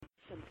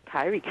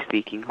Kyrie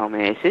speaking. How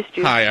may I assist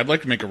you? Hi, I'd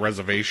like to make a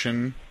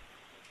reservation.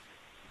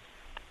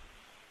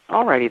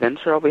 Alrighty then,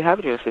 sir. I'll be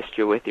happy to assist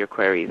you with your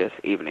query this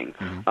evening.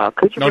 Mm-hmm.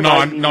 Could you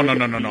No.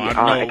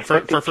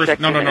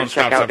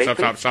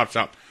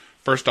 Stop.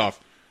 First off,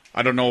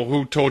 I don't know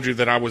who told you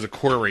that I was a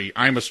query.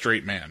 I'm a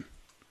straight man.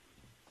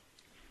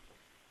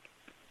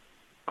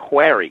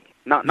 Query,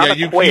 not a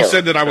you query. You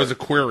said that I was a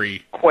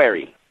query.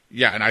 Query.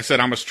 Yeah, and I said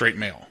I'm a straight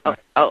male.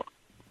 Oh.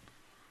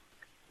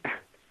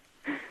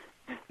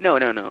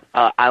 No.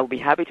 I'll be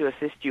happy to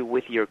assist you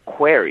with your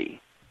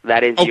query.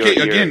 That is okay.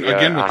 Your, again,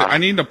 I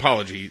need an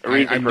apology.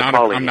 I'm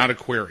not a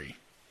query.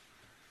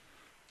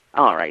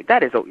 All right,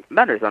 that is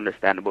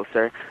understandable,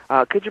 sir.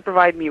 Could you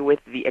provide me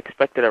with the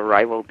expected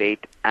arrival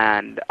date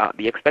and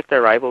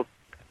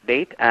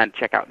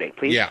checkout date,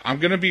 please? Yeah, I'm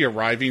going to be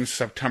arriving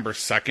September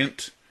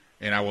 2nd,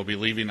 and I will be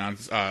leaving on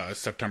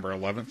September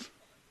 11th.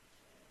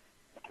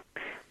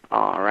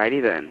 All righty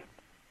then.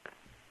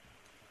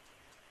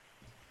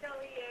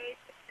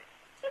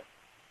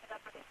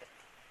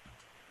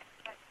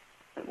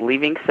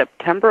 Leaving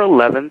September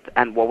 11th,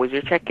 and what was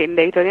your check-in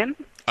date again?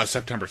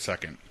 September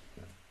 2nd.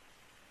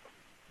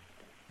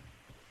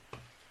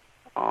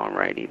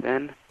 Alrighty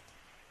then.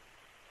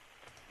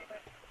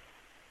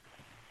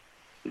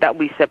 That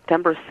will be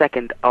September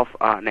 2nd of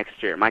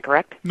next year, am I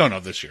correct? No,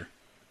 this year.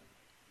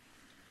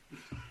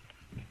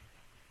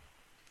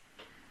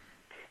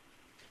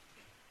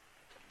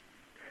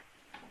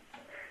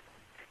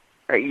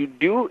 You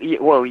do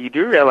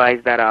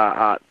realize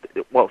that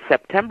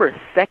September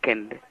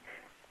 2nd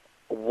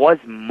was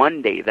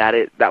Monday.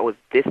 That was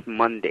this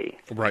Monday.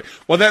 Right.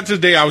 Well, that's the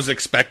day I was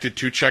expected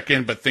to check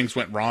in, but things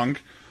went wrong.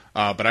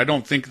 But I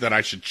don't think that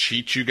I should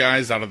cheat you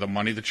guys out of the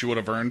money that you would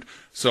have earned.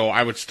 So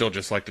I would still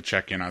just like to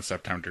check in on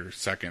September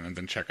 2nd and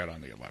then check out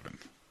on the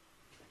 11th.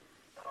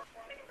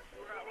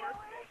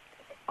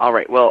 All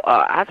right. Well,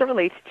 as it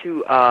relates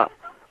to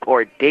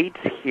or dates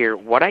here,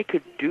 what I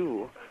could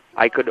do,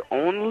 I'm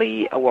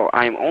only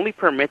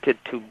permitted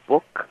to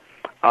book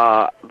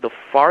the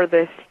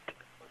farthest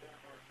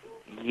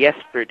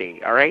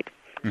yesterday. All right.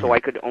 Mm-hmm. So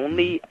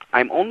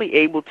I'm only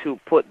able to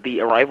put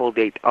the arrival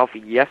date of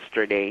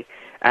yesterday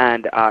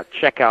and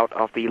checkout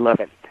of the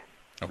 11th.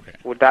 Okay.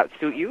 Would that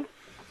suit you?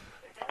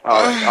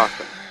 All right,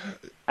 awesome.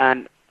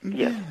 And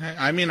yes. Yeah,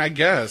 I mean, I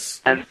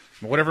guess. And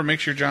whatever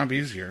makes your job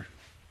easier.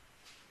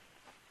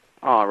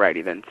 All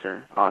righty then,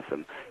 sir.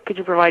 Awesome. Could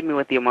you provide me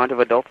with the amount of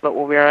adults that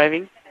will be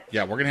arriving?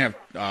 Yeah, we're going to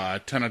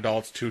have 10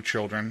 adults, 2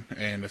 children,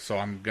 and so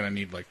I'm going to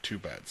need like 2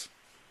 beds.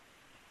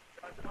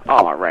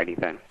 All righty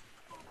then.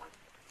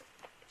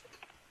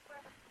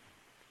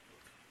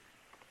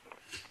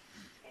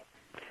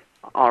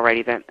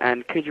 Alrighty then,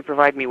 and could you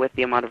provide me with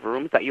the amount of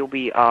rooms that you'll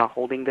be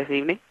holding this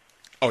evening?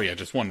 Oh yeah,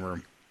 just one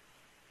room.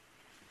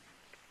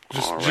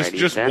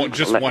 Just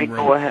Let one me room.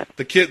 Go ahead.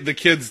 The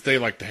kids, they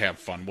like to have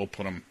fun. We'll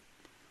put them,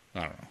 I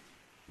don't know,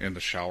 in the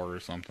shower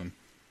or something.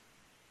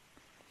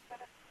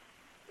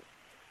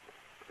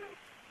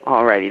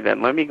 Alrighty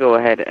then, let me go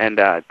ahead and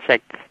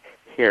check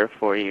here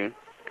for you.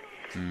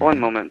 Mm-hmm. One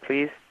moment,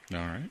 please. All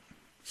right,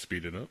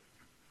 speed it up.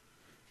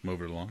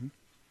 Move it along.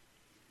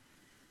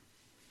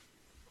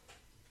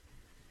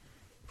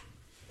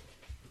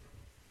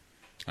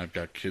 I've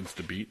got kids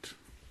to beat.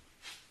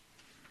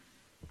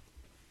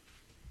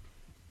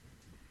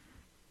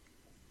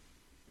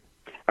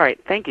 All right,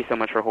 thank you so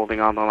much for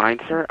holding on the line,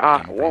 sir.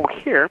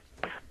 Here,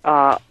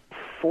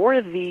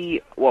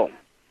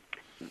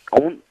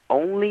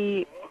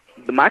 only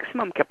the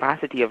maximum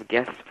capacity of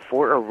guests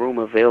for a room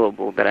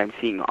available that I'm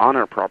seeing on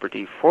our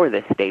property for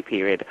this stay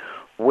period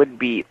would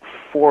be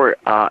 4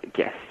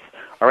 guests.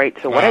 All right,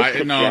 so what I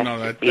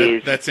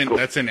suggest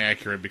that's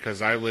inaccurate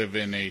because I live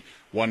in a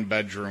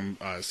 1-bedroom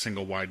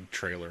single wide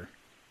trailer,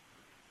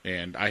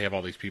 and I have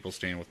all these people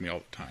staying with me all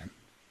the time.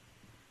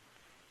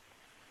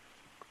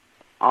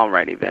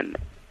 Alrighty then.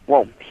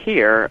 Well,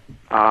 here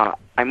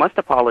I must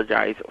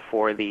apologize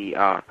for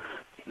the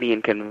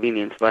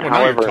inconvenience, but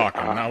however,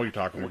 now you're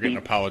talking. We're getting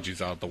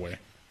apologies out of the way.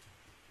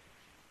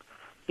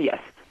 Yes.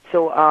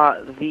 So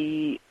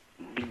the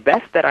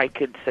best that I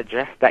could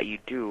suggest that you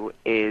do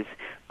is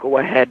go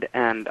ahead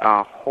and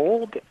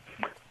hold.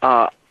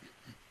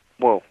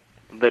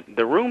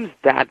 The rooms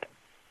that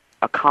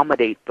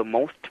accommodate the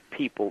most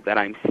people that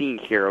I'm seeing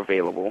here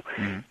available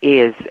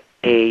is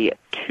a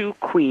 2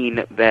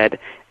 queen bed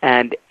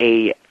and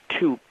a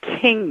 2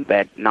 king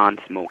bed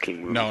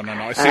non-smoking room. No.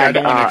 See, I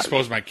don't want to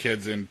expose my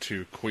kids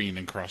into queen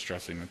and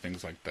cross-dressing and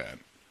things like that.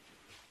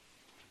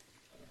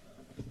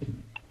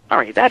 All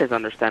right, that is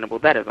understandable.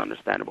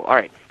 All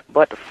right,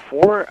 but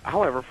for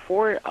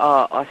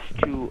us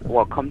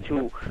to come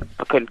to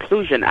a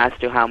conclusion as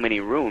to how many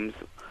rooms,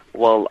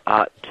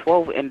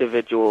 12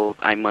 individuals,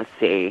 I must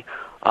say,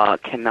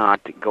 cannot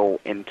go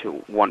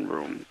into one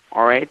room.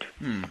 All right?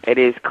 It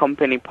is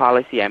company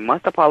policy. I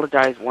must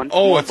apologize once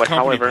more. It's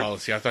company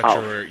policy. I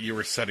thought you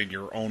were setting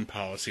your own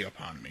policy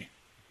upon me.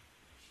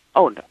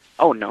 Oh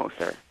no,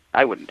 sir.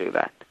 I wouldn't do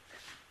that.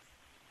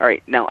 All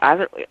right. Now,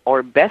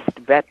 our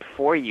best bet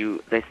for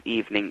you this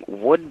evening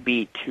would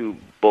be to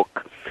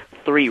book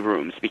 3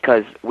 rooms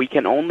because we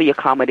can only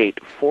accommodate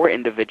 4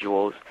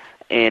 individuals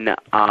in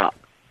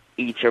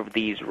each of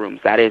these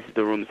rooms. That is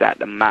the rooms at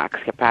the max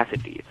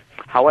capacities.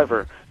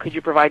 However, could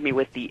you provide me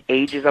with the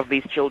ages of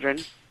these children?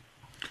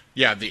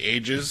 Yeah, the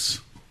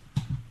ages.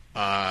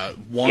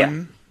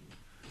 One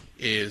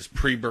is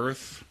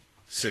pre-birth,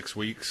 6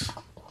 weeks.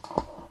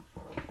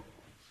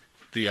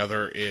 The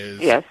other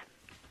is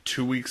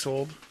 2 weeks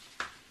old.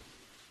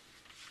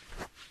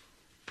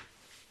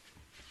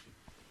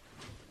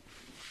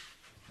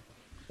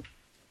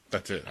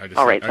 That's it.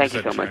 All right, thank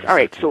you so much. All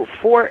right,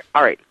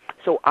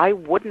 so I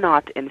would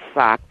not, in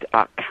fact,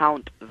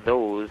 count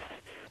those,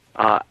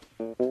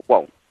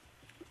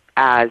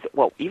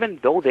 even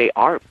though they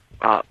are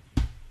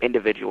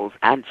individuals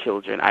and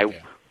children, I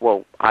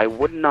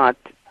would not.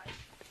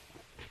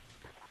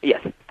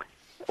 Yes,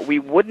 we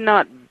would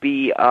not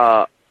be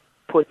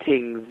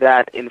putting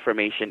that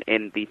information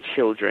in the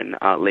children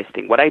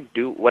listing. What I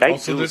do,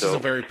 So this is a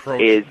very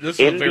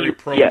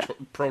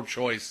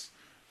pro-choice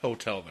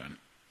hotel, then.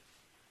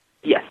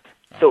 Yes.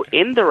 So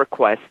in the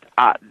request,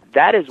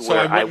 that is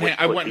where I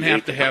wouldn't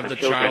have to have the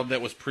child that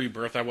was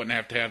pre-birth. I wouldn't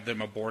have to have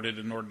them aborted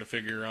in order to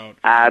figure out.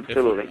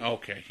 Absolutely.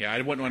 Okay. Yeah, I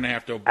wouldn't want to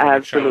have to abort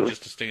a child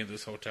just to stay in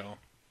this hotel.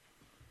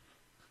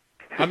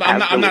 I'm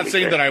not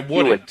saying that I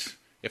wouldn't.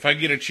 If I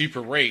get a cheaper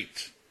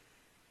rate,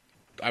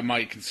 I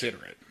might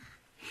consider it.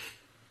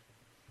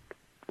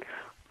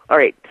 All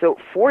right. So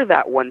for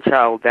that one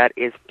child that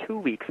is 2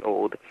 weeks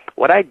old,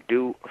 what I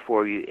do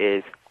for you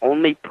is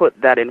only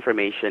put that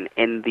information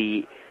in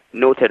the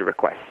noted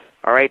request,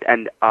 all right,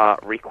 and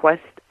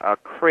request a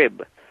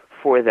crib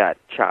for that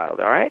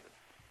child, all right?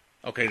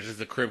 Okay, does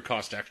the crib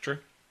cost extra?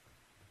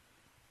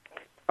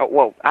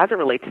 Well, as it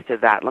relates to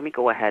that, let me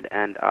go ahead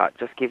and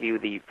just give you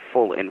the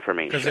full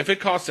information. Because if it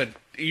costs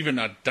even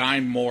a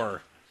dime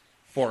more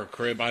for a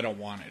crib, I don't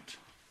want it.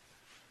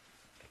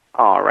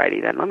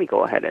 Alrighty then, let me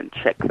go ahead and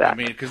check that. I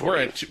mean, because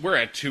we're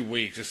at 2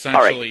 weeks.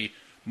 Essentially,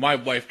 my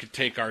wife could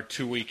take our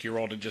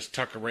 2-week-old and just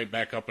tuck her right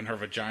back up in her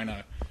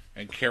vagina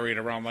and carry it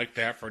around like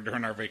that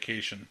during our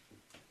vacation.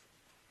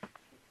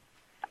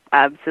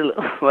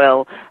 Absolutely.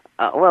 Well,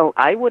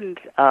 I wouldn't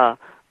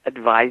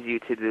advise you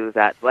to do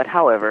that. But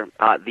however,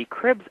 the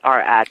cribs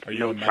are at no charge. Are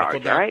you a medical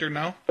doctor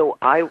now? So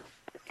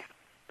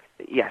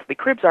yes, the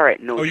cribs are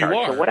at no charge. You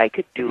are? So what I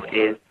could do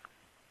is,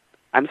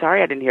 I'm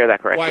sorry, I didn't hear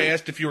that correctly. Well, I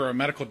asked if you were a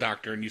medical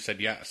doctor, and you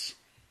said yes.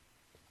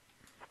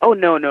 Oh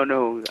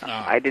no!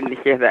 I didn't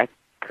hear that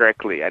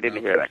correctly.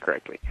 Hear that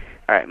correctly.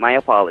 All right, my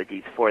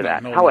apologies for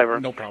that.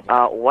 However, no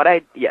problem. what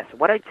I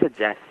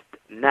suggest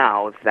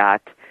now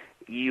that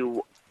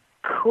you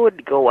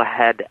could go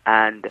ahead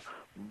and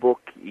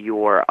book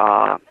your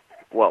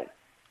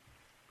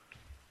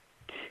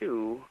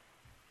 3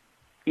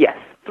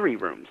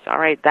 rooms. All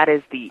right, that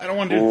is the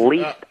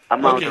least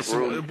amount of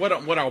rooms.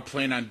 What I'll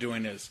plan on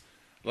doing is,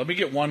 let me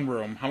get 1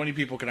 room. How many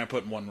people can I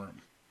put in 1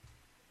 room?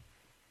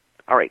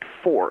 All right,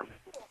 4.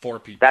 4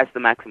 people. That's the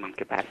maximum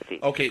capacity.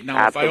 Okay, now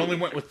Absolutely. If I only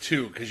went with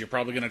 2, because you're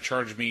probably going to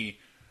charge me,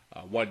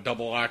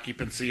 double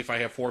occupancy if I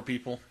have 4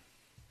 people?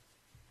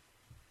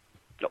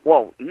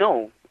 Well,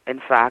 no.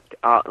 In fact,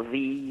 all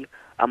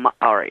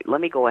right,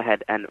 let me go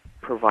ahead and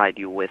provide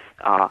you with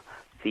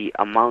the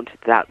amount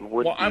that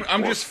would. Well,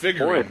 I'm just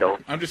figuring.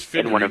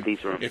 In one of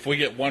these rooms. If we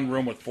get 1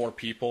 room with 4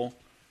 people,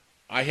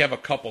 I have a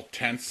couple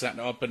tents set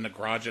up in the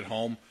garage at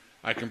home.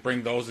 I can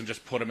bring those and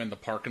just put them in the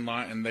parking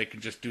lot, and they can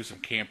just do some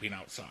camping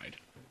outside.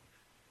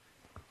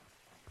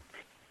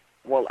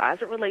 Well,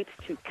 as it relates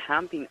to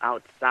camping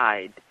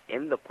outside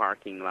in the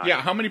parking lot...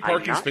 Yeah, how many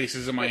parking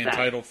spaces am I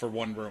entitled for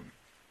 1 room?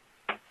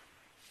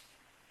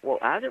 Well,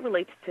 as it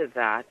relates to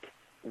that,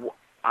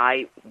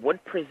 I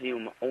would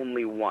presume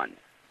only 1.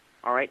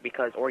 All right,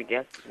 because our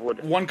guests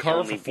would... 1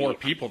 car for 4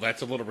 people,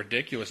 that's a little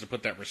ridiculous to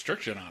put that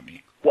restriction on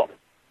me.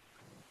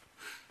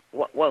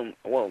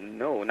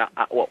 No, not...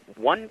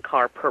 1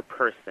 car per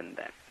person,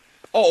 then.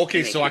 Oh,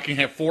 okay, so I can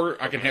have 4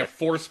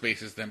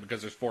 spaces then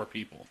because there's 4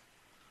 people.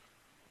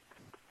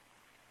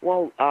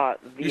 Well,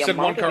 you said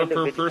 1 car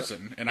per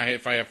person, and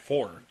if I have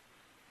 4.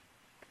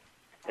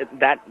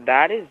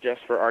 That is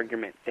just for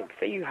argument's sake.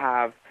 Say you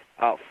have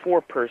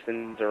 4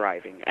 persons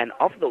arriving, and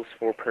of those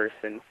 4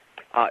 persons,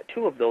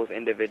 2 of those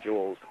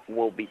individuals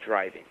will be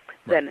driving.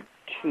 Right. Then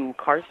 2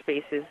 car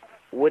spaces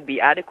would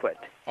be adequate.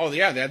 Oh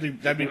yeah,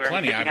 that'd be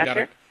plenty.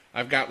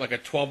 I've got like a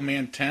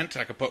 12-man tent.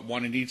 I could put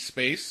 1 in each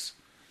space.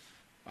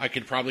 I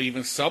could probably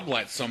even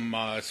sublet some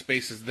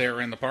spaces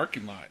there in the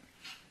parking lot.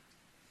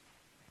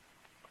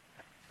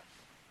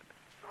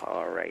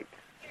 All right.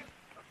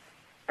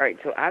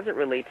 So as it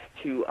relates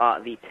to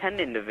the 10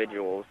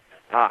 individuals,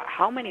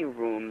 how many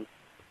rooms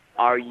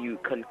have you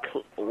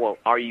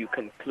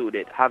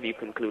concluded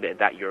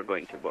that you're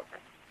going to book?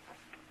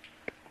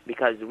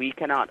 Because we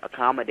cannot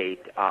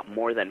accommodate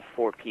more than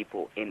 4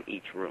 people in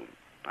each room.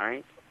 All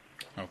right?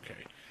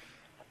 Okay.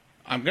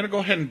 I'm going to go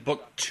ahead and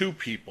book 2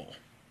 people,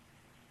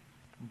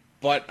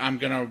 but I'm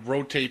going to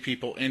rotate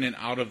people in and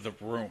out of the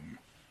room.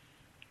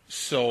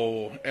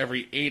 So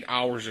every 8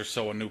 hours or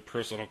so, a new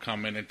person will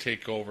come in and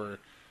take over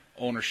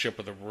ownership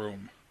of the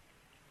room.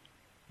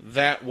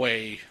 That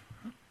way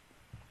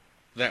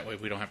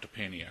we don't have to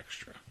pay any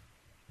extra.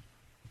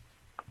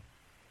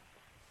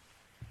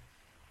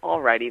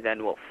 Alrighty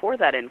then. Well, for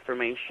that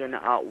information,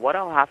 what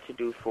I'll have to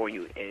do for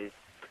you is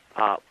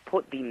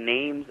put the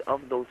names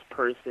of those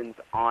persons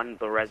on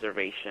the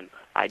reservation.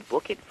 I'd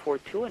book it for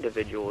 2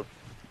 individuals,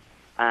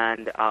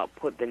 and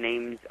put the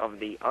names of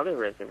the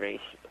other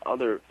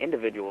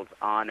individuals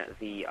on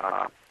the.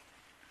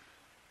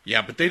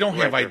 Yeah, but they don't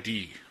have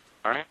ID.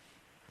 All right.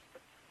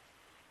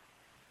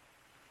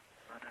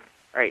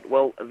 All right.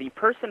 Well, the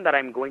person that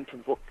I'm going to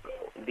book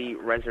the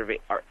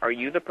reservation. Are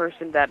you the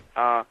person that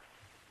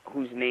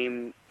whose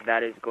name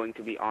that is going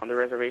to be on the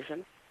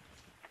reservation?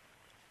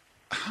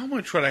 How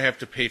much would I have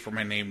to pay for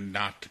my name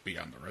not to be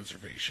on the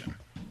reservation?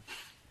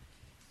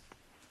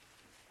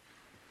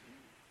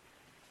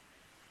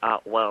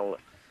 Well,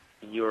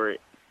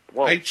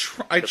 I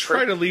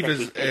try to leave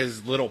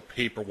as little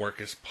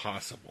paperwork as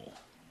possible.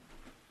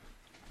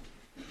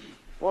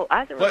 Well,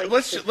 as it But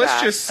relates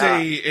let's just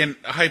say, in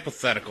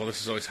hypothetical,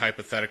 this is always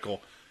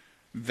hypothetical,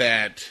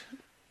 that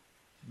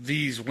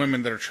these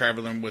women that are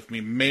traveling with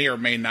me may or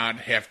may not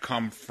have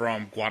come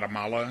from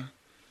Guatemala,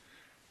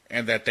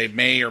 and that they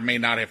may or may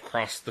not have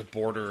crossed the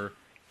border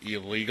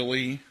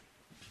illegally,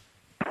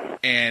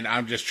 and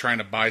I'm just trying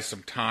to buy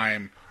some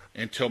time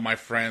until my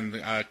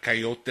friend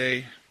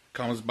Coyote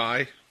comes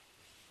by.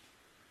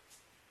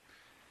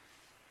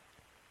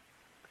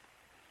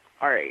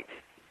 All right.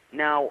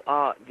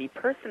 Now, the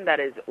person that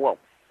is, well,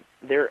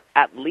 there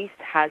at least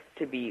has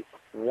to be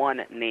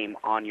one name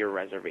on your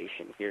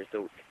reservation here.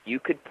 So you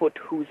could put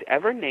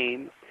whosever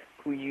name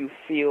who you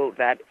feel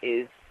that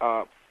is,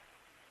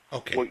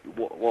 okay.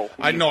 Well,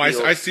 I know.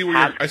 I see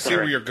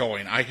where you're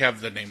going. I have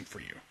the name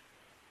for you.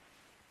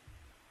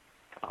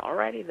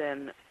 Alrighty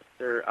then,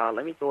 sir.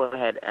 Let me go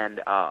ahead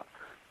and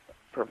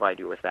provide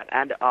you with that.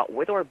 And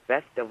with our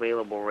best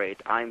available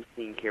rate, I'm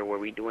seeing here where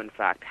we do in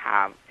fact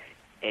have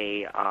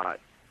a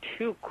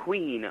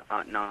 2-queen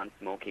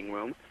non-smoking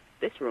room.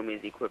 This room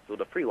is equipped with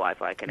a free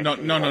Wi-Fi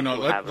connection. No.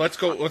 Let's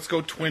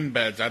go twin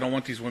beds. I don't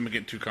want these women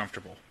getting too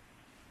comfortable.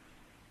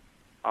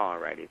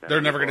 Alrighty then.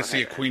 They're never going to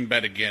see a queen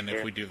bed again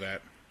if we do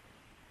that.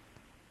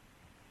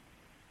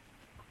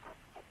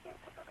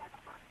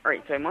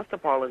 Alright, so I must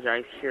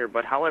apologize here,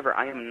 but however,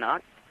 I am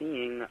not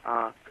seeing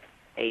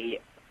a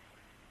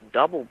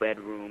double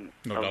bedroom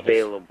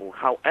available.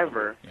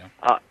 However,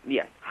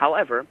 yes.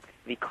 However,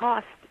 the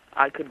cost,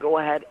 I could go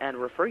ahead and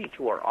refer you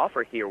to our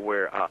offer here,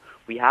 where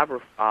we have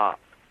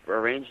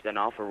arranged an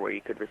offer where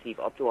you could receive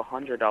up to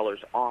 $100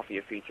 off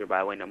your future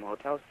by Wyndham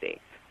hotel stay,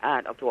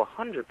 and up to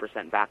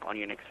 100% back on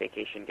your next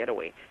vacation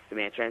getaway. So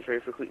may I transfer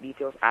your quick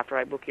details after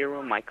I book your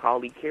room? My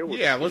colleague here will.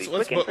 Yeah, let's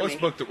book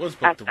the room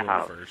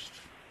first.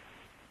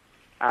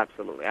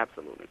 Absolutely.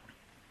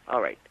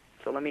 All right.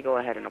 So let me go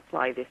ahead and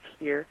apply this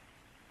here,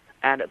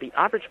 and the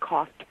average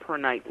cost per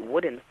night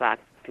would in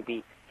fact to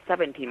be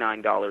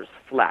 $79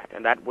 flat,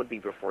 and that would be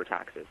before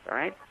taxes. All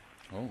right.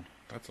 Oh,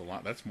 that's a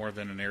lot. That's more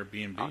than an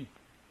Airbnb.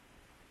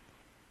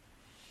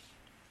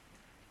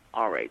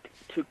 All right.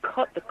 To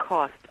cut the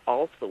cost,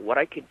 also, what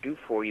I could do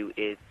for you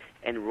is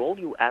enroll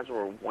you as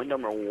a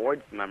Wyndham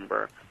Rewards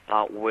member,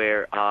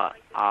 where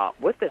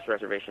with this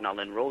reservation, I'll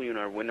enroll you in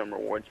our Wyndham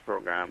Rewards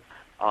program,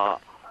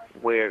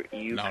 where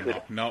you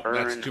could No, earn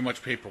that's too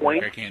much paperwork.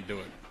 points. I can't do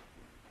it.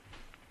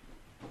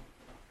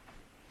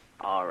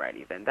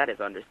 Alrighty, then. That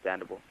is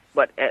understandable.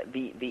 But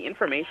the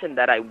information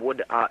that I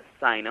would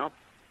sign up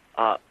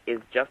is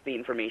just the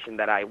information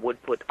that I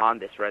would put on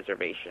this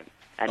reservation.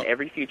 And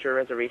every future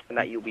reservation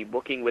that you'll be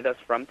booking with us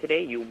from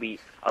today, you'll be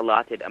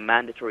allotted a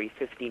mandatory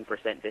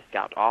 15%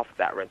 discount off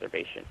that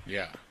reservation.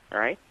 Yeah. All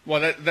right?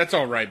 Well, that's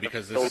all right,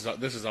 because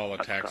this is all a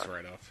tax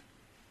write-off.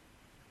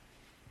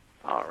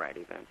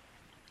 Alrighty, then.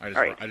 All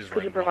right.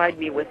 Could you provide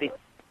me with the...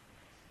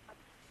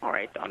 All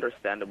right,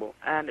 understandable.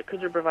 And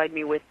could you provide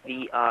me with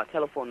the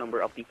telephone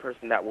number of the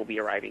person that will be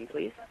arriving,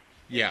 please?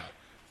 Yeah.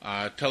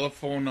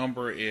 Telephone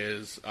number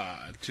is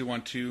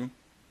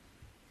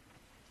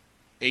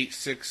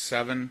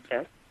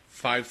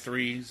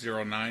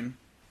 212-867-5309.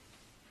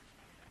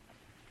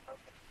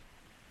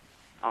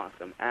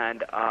 Awesome.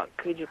 And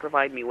could you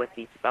provide me with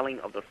the spelling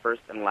of the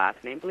first and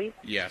last name, please?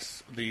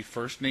 Yes. The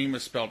first name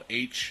is spelled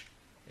H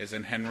as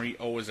in Henry,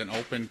 O as in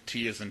open,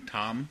 T as in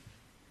Tom.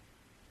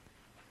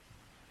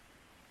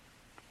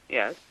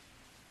 Yes.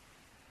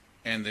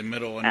 And the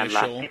middle And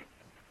initial,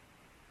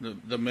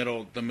 the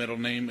middle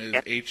name is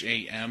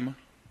H-A-M.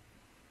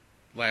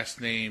 Last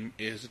name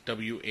is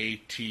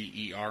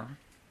W-A-T-E-R.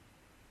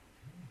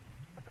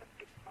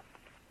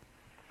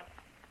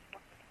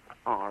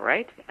 All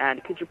right.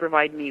 And could you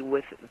provide me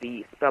with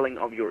the spelling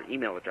of your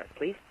email address,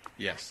 please?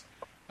 Yes.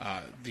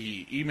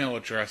 The email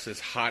address is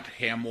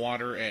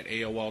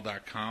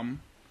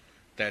hothamwater@aol.com.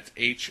 That's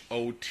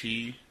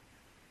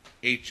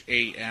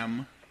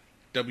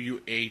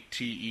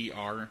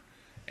HOTHAMWATER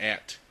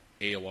at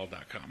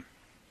AOL.com.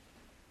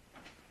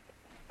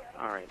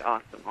 All right.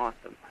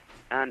 Awesome.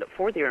 And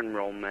for their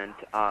enrollment,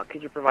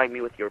 could you provide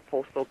me with your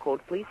postal code,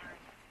 please?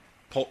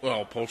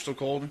 Postal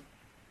code?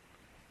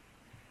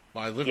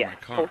 Well, I live in Yes, my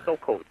car. postal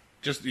code.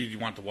 Just you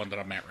want the one that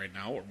I'm at right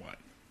now, or what?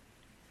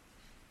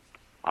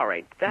 All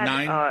right. That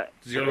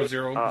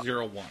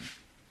 90001.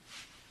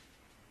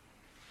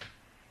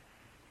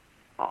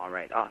 All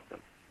right. Awesome.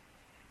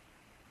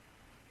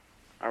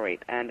 All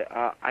right, and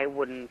I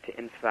wouldn't,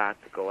 in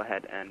fact, go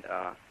ahead and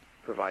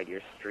provide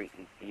your street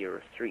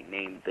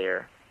name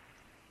there,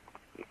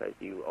 because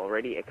you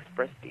already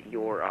expressed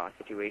your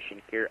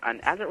situation here.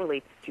 And as it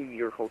relates to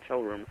your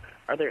hotel room,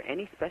 are there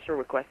any special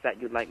requests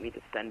that you'd like me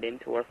to send in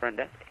to our front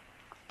desk?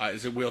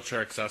 Is it wheelchair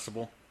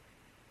accessible?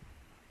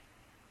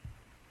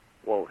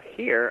 Well,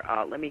 here,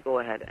 let me go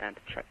ahead and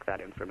check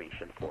that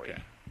information for you.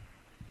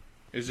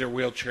 Is there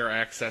wheelchair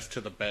access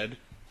to the bed?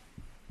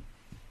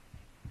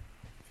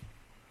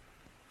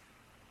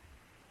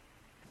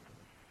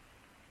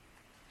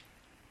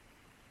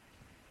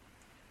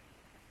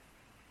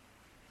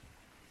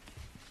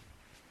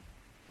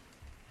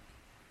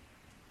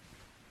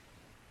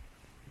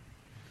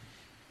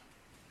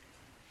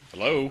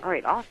 Hello? All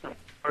right, awesome.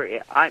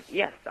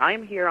 Yes,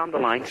 I'm here on the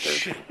line,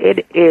 sir.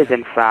 It is,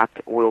 in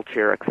fact,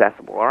 wheelchair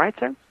accessible. All right,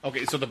 sir?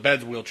 Okay, so the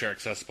bed's wheelchair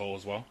accessible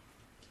as well?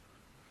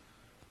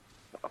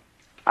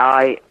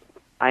 I'm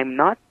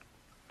not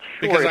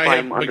sure Because if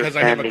I'm because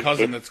I have a understanding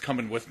cousin it. that's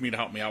coming with me to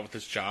help me out with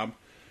this job,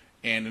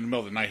 and in the middle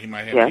of the night he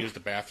might have Yes. to use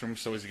the bathroom,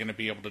 so is he going to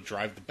be able to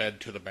drive the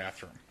bed to the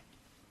bathroom?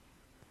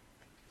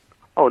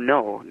 Oh,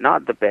 no,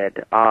 not the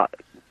bed.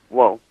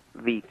 Well,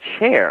 the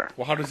chair.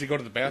 Well, how does he go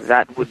to the bathroom?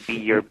 That would be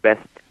your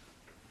best...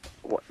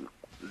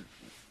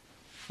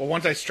 Well,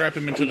 once I strap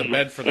him into the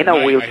bed for the In a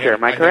night, wheelchair,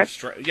 am I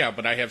correct? Yeah,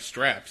 but I have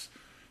straps,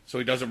 so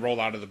he doesn't roll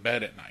out of the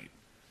bed at night.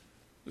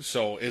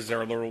 So is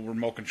there a little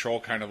remote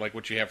control, kind of like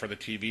what you have for the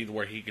TV,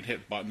 where he can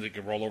hit buttons, he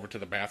can roll over to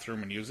the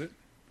bathroom and use it?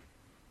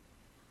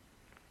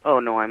 Oh,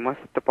 no, I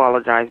must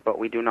apologize, but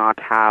we do not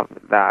have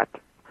that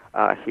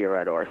here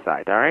at our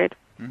site, all right?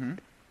 Mm-hmm.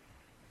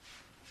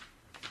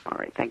 All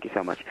right, thank you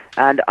so much.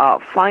 And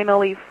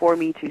finally, for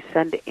me to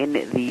send in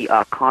the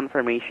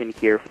confirmation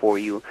here for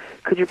you,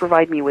 could you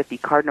provide me with the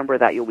card number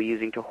that you'll be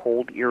using to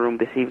hold your room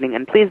this evening?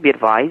 And please be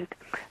advised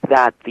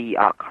that the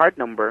card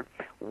number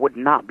would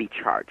not be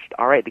charged.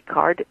 All right, the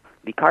card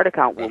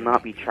account will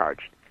not be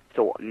charged.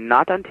 So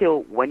not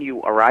until when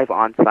you arrive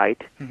on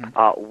site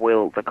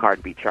will the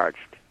card be charged.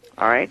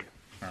 All right?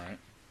 All right.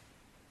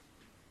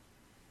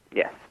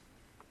 Yes.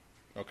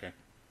 Okay.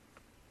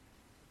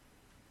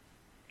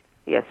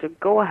 Yes, so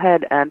go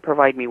ahead and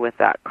provide me with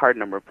that card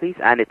number, please,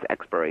 and its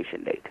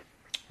expiration date.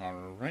 All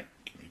right.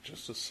 Give me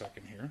just a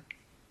second here.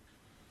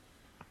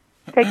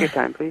 Take your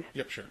time, please.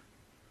 Yep, sure.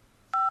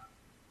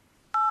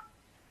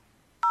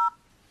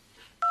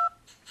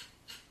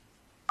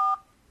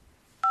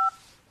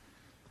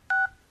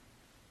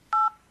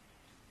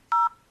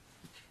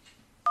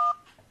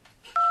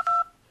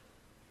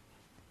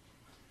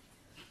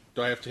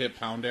 Do I have to hit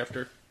pound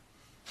after?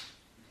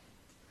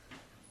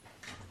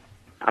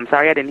 I'm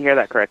sorry, I didn't hear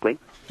that correctly.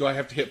 Do I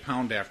have to hit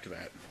pound after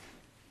that?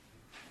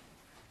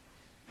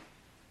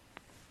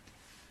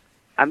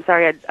 I'm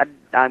sorry,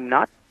 I'm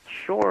not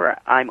sure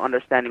I'm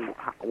understanding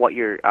what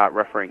you're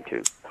referring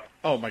to.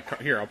 Oh,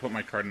 here, I'll put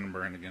my card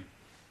number in again.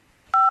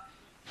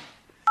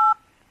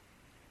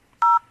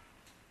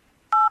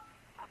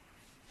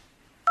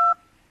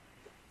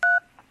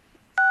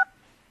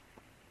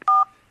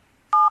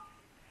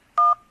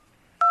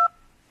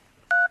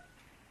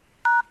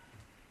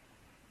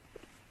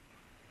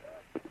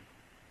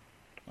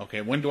 Okay,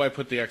 when do I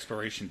put the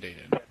expiration date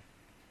in?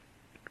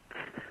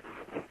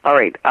 All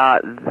right,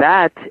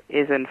 that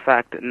is in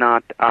fact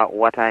not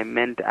what I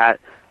meant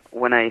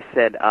when I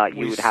said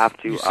you would have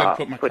to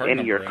put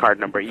in your card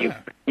number. You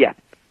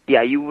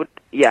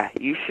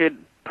should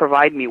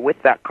provide me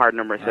with that card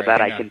number so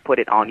that I can put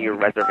it on your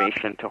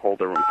reservation to hold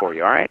the room for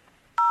you. All right.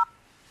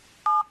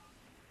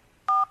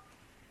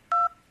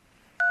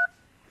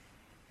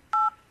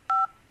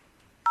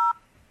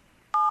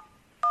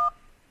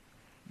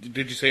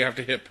 Did you say you have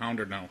to hit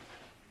pound or no?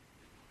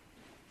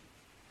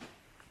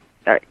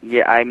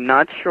 Yeah, I'm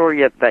not sure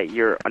yet that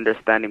you're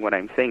understanding what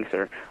I'm saying,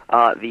 sir.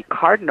 The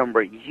card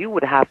number, you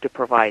would have to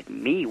provide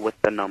me with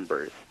the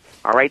numbers.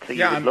 All right, so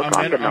you would look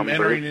on the numbers. I'm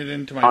entering it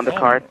into my on phone, the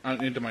card.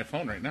 Into my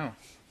phone right now.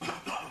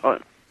 Oh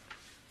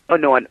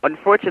no,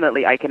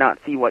 unfortunately, I cannot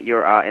see what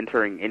you're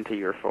entering into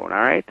your phone.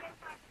 All right.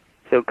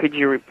 So could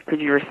you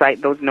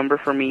recite those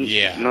numbers for me?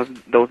 Yeah.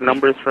 Those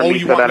numbers for me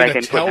so that I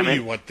can put them in? Oh, you want me to tell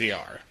you what they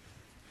are?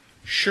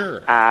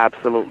 Sure.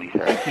 Absolutely,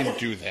 sir. I can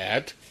do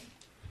that.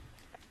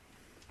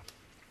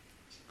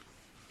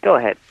 Go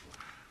ahead.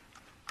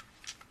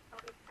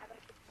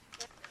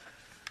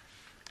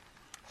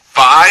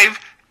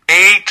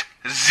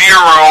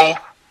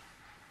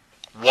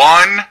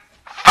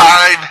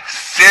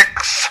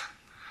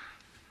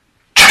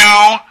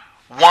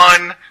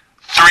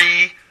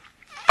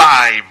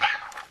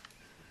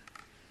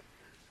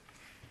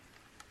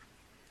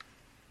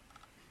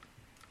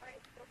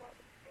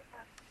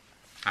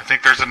 I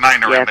think there's a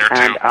niner in there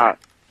too. And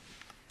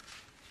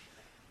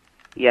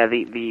yeah,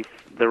 the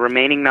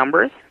remaining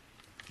numbers.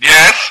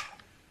 Yes.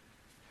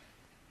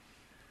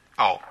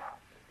 Oh.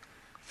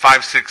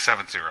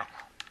 5670.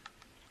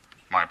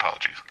 My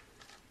apologies.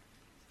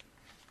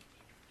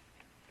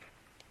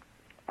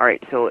 All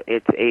right, so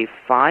it's a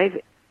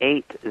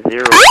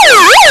 580.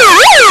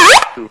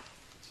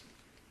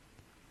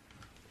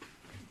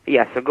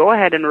 Yeah, so go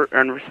ahead and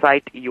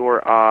recite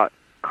your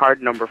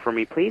card number for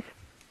me, please.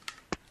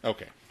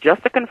 Okay.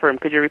 Just to confirm,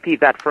 could you repeat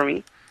that for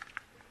me?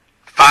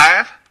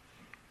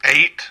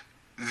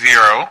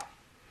 580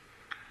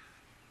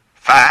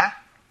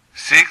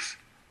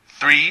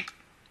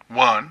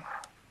 5631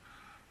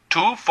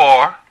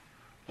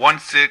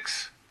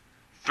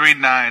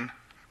 241639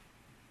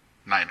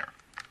 9er.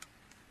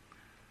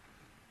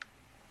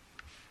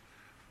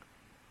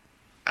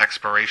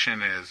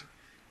 Expiration is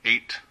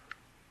 8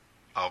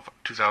 of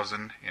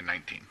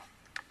 2019.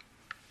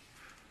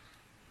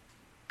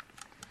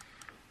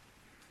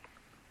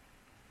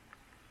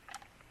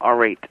 All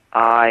right,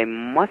 I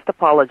must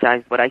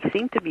apologize, but I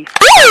seem to be...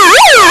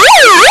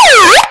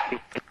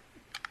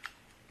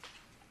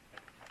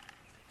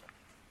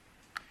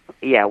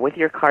 Yeah, with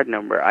your card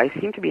number. I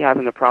seem to be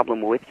having a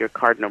problem with your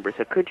card number,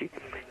 so could you...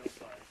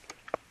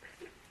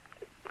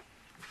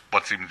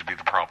 What seems to be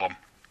the problem?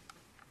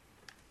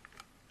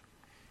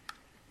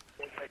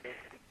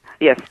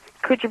 Yes,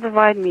 could you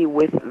provide me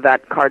with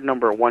that card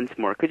number once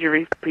more? Could you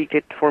repeat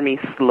it for me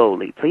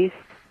slowly, please?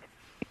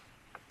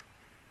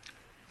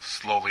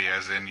 Slowly,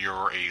 as in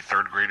you're a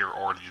third grader,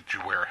 or did you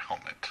wear a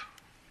helmet?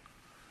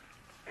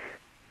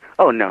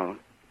 Oh, no.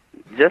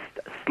 Just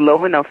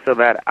slow enough so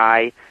that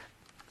I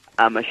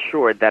am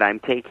assured that I'm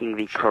taking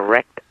the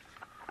correct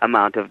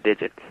amount of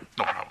digits.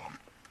 No problem.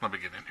 Let me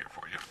get in here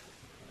for you.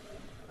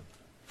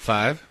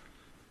 5,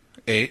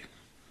 8,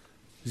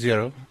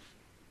 0,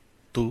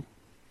 2,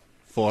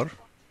 4,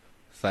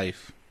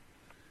 5,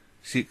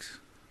 6,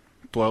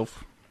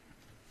 12,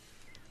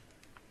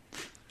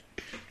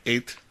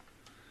 8,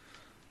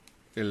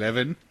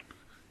 11,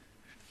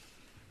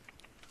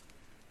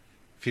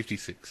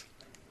 56.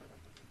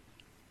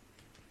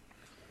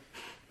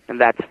 And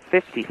that's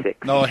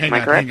 56. No, hang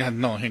on.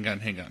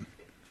 Hang on.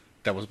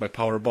 That was my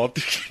Powerball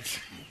ticket.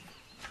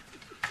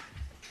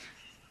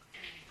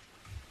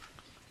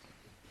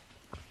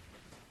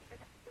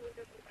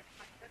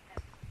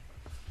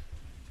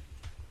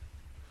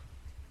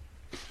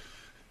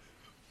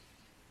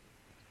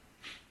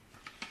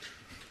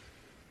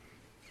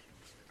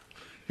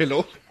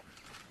 Hello?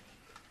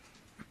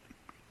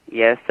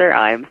 Yes, sir,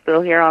 I am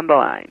still here on the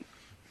line.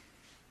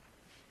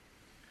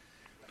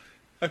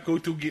 I go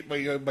to get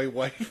my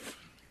wife.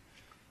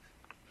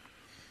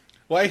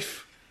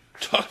 Wife,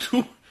 talk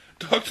to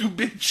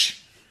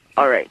bitch.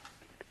 All right.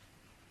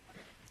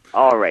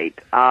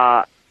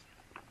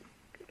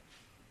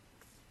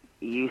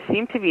 You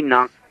seem to be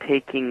not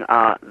taking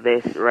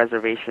this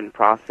reservation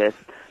process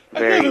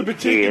very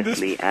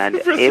seriously,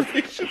 and if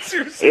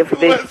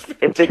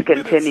this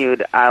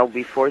continued, I'll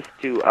be forced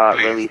to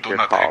release your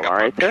call. All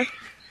right, sir?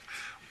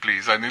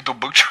 Please, I need to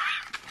book you.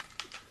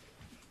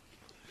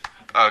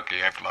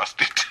 Okay, I've lost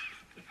it.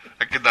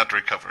 I cannot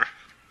recover.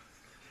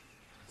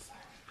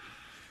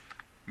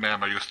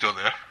 Ma'am, are you still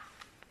there?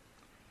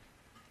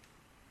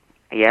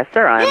 Yes,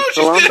 sir, I'm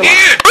still on the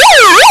line.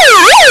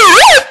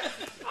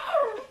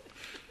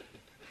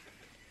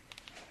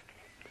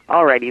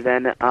 Alrighty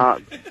then,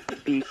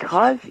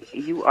 because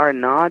you are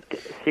not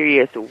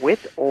serious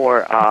with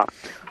or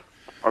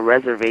a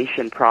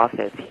reservation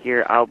process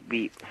here, I'll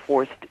be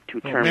forced to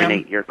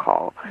terminate your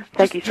call.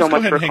 Thank you so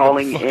much for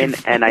calling in,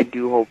 and I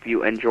do hope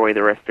you enjoy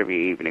the rest of your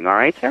evening. All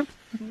right, sir?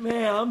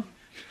 Ma'am.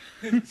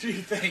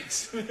 Gee,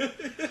 thanks.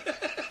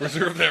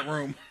 Reserve that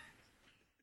room.